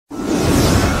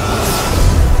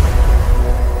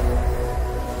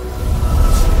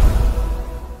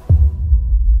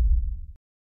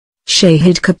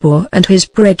Shahid Kapoor and his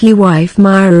Preggy wife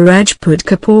Mira Rajput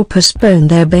Kapoor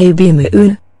postponed their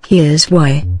Babymooon. Here's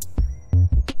why.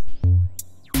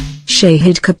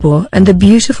 Shahid Kapoor and the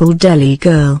beautiful Delhi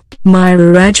girl,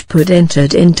 Mira Rajput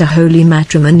entered into holy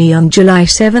matrimony on July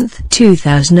 7,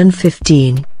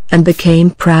 2015, and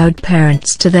became proud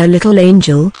parents to their little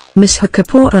angel, Misha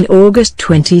Kapoor, on August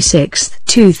 26,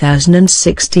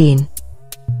 2016.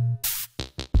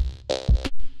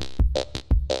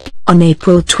 On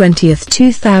April 20,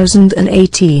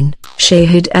 2018,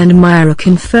 Shahid and Mira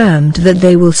confirmed that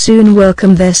they will soon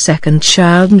welcome their second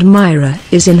child, and Mira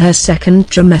is in her second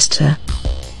trimester.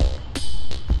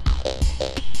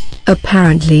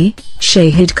 Apparently,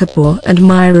 Shahid Kapoor and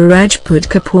Mira Rajput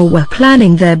Kapoor were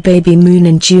planning their Babymooon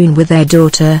in June with their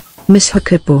daughter, Misha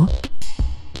Kapoor.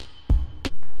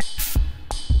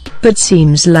 But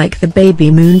seems like the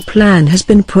Babymooon plan has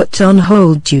been put on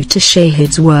hold due to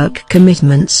Shahid's work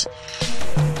commitments.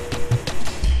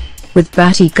 With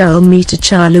Batty Girl Meet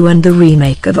Chalu and the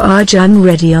remake of Arjun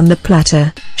Reddy on the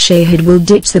platter, Shahid will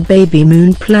ditch the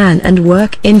Babymooon plan and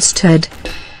work instead.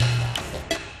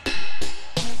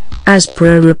 As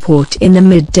per a report in the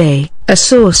midday, a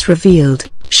source revealed,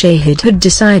 Shahid had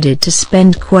decided to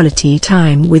spend quality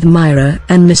time with Mira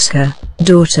and Misha,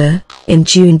 daughter, in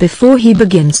June before he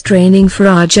begins training for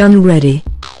Arjun Reddy.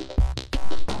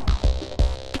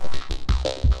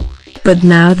 But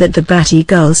now that the Batty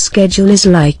Girl's schedule is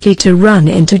likely to run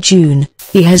into June,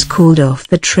 he has called off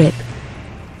the trip.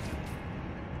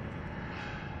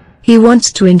 He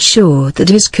wants to ensure that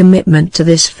his commitment to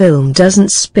this film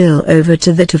doesn't spill over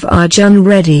to that of Arjun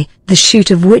Reddy, the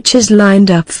shoot of which is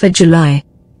lined up for July.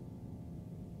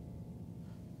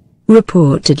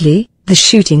 Reportedly, the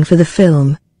shooting for the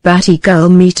film, Batty Girl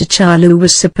Meet Chalu,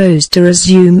 was supposed to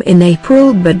resume in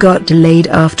April but got delayed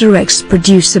after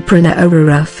ex-producer Prerna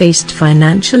Arora faced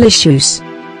financial issues.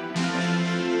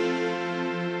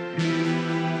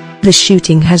 The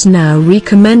shooting has now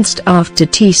recommenced after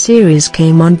T-Series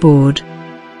came on board.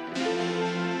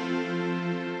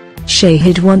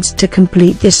 Shahid wants to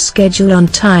complete this schedule on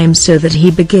time so that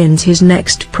he begins his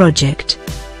next project.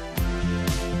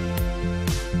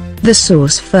 The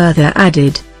source further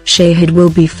added, Shahid will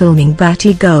be filming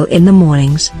Batty Girl in the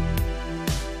mornings.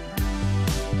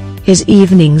 His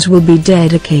evenings will be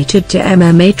dedicated to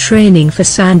MMA training for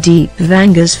Sandeep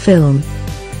Vanga's film.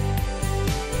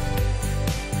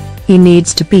 He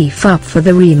needs to beef up for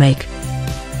the remake.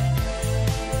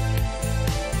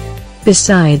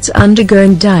 Besides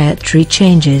undergoing dietary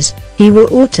changes, he will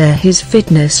alter his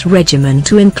fitness regimen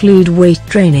to include weight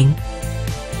training.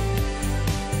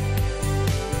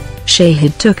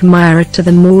 Shahid took Mira to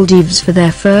the Maldives for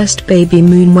their first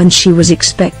Babymooon when she was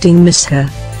expecting Misha.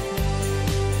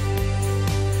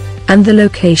 And the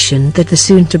location that the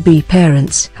soon-to-be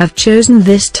parents have chosen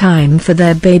this time for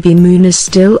their Babymooon is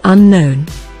still unknown.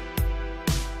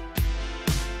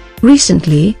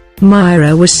 Recently,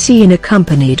 Mira was seen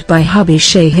accompanied by hubby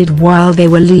Shahid while they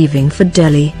were leaving for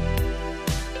Delhi.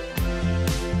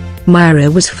 Mira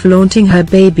was flaunting her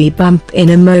baby bump in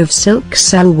a mauve silk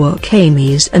salwar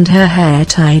kameez and her hair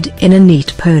tied in a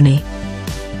neat pony.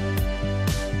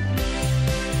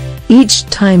 Each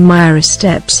time Mira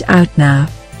steps out now,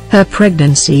 her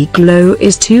pregnancy glow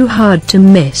is too hard to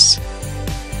miss.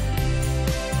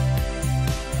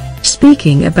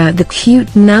 Speaking about the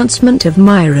cute announcement of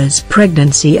Mira's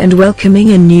pregnancy and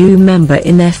welcoming a new member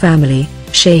in their family,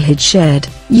 Shahid shared,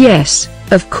 "Yes,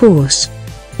 of course.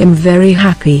 I'm very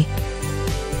happy.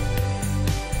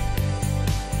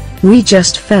 We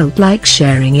just felt like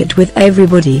sharing it with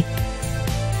everybody."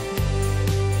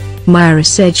 Mira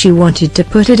said she wanted to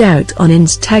put it out on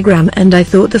Instagram and I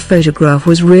thought the photograph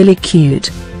was really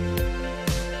cute.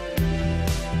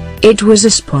 It was a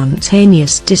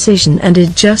spontaneous decision and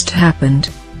it just happened.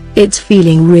 It's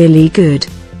feeling really good.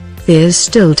 There's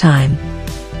still time.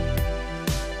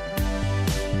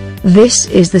 This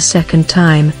is the second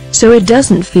time, so it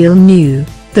doesn't feel new.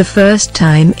 The first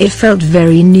time it felt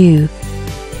very new.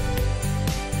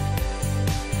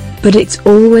 But it's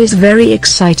always very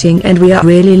exciting and we are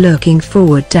really looking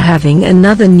forward to having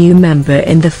another new member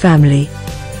in the family.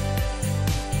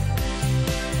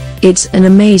 It's an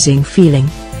amazing feeling.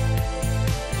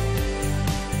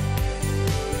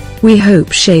 We hope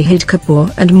Shahid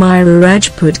Kapoor and Mira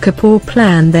Rajput Kapoor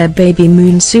plan their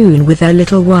Babymooon soon with their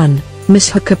little one,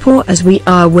 Misha Kapoor, as we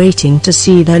are waiting to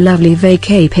see their lovely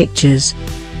vacay pictures.